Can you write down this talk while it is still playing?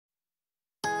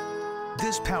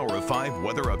This Power of 5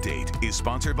 weather update is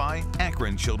sponsored by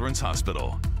Akron Children's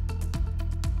Hospital.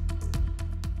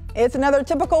 It's another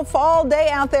typical fall day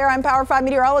out there. I'm Power 5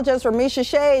 meteorologist Ramisha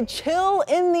Shade. Chill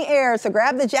in the air, so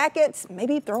grab the jackets,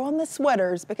 maybe throw on the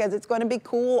sweaters because it's going to be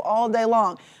cool all day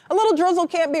long. A little drizzle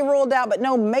can't be ruled out, but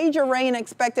no major rain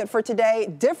expected for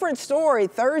today. Different story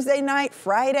Thursday night,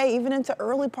 Friday, even into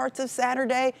early parts of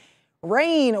Saturday.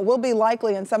 Rain will be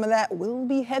likely, and some of that will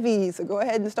be heavy, so go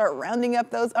ahead and start rounding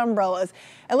up those umbrellas.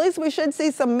 At least we should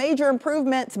see some major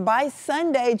improvements by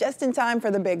Sunday, just in time for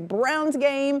the big Browns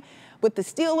game with the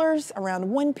Steelers around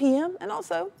 1 p.m. And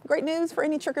also great news for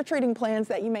any trick-or-treating plans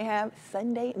that you may have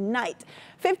Sunday night.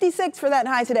 56 for that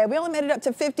high today. We only made it up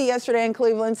to 50 yesterday in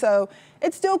Cleveland, so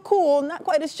it's still cool. Not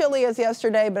quite as chilly as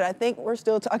yesterday, but I think we're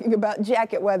still talking about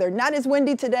jacket weather. Not as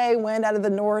windy today, wind out of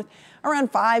the north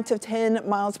around 5 to 10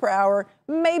 miles per hour.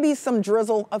 Maybe some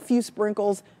drizzle, a few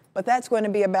sprinkles, but that's going to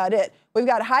be about it. We've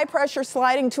got high pressure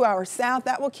sliding to our south.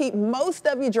 That will keep most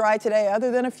of you dry today, other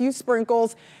than a few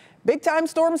sprinkles. Big time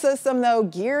storm system, though,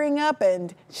 gearing up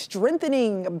and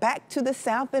strengthening back to the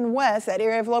south and west. That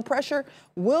area of low pressure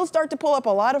will start to pull up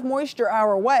a lot of moisture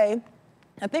our way.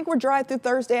 I think we're dry through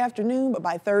Thursday afternoon, but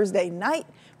by Thursday night,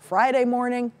 Friday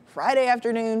morning, Friday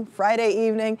afternoon, Friday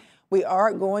evening, we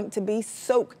are going to be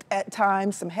soaked at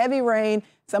times. Some heavy rain.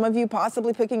 Some of you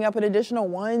possibly picking up an additional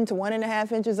 1 to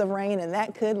 1.5 inches of rain, and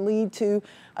that could lead to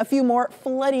a few more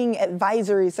flooding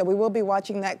advisories, so we will be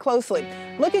watching that closely.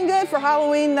 Looking good for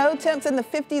Halloween, though. Temps in the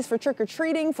 50s for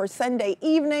trick-or-treating for Sunday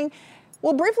evening.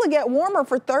 We'll briefly get warmer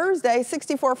for Thursday,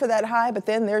 64 for that high, but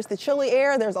then there's the chilly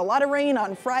air. There's a lot of rain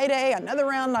on Friday, another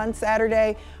round on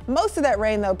Saturday. Most of that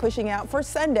rain, though, pushing out for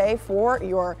Sunday for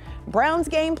your Browns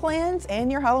game plans and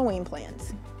your Halloween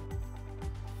plans.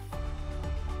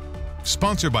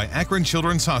 Sponsored by Akron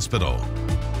Children's Hospital.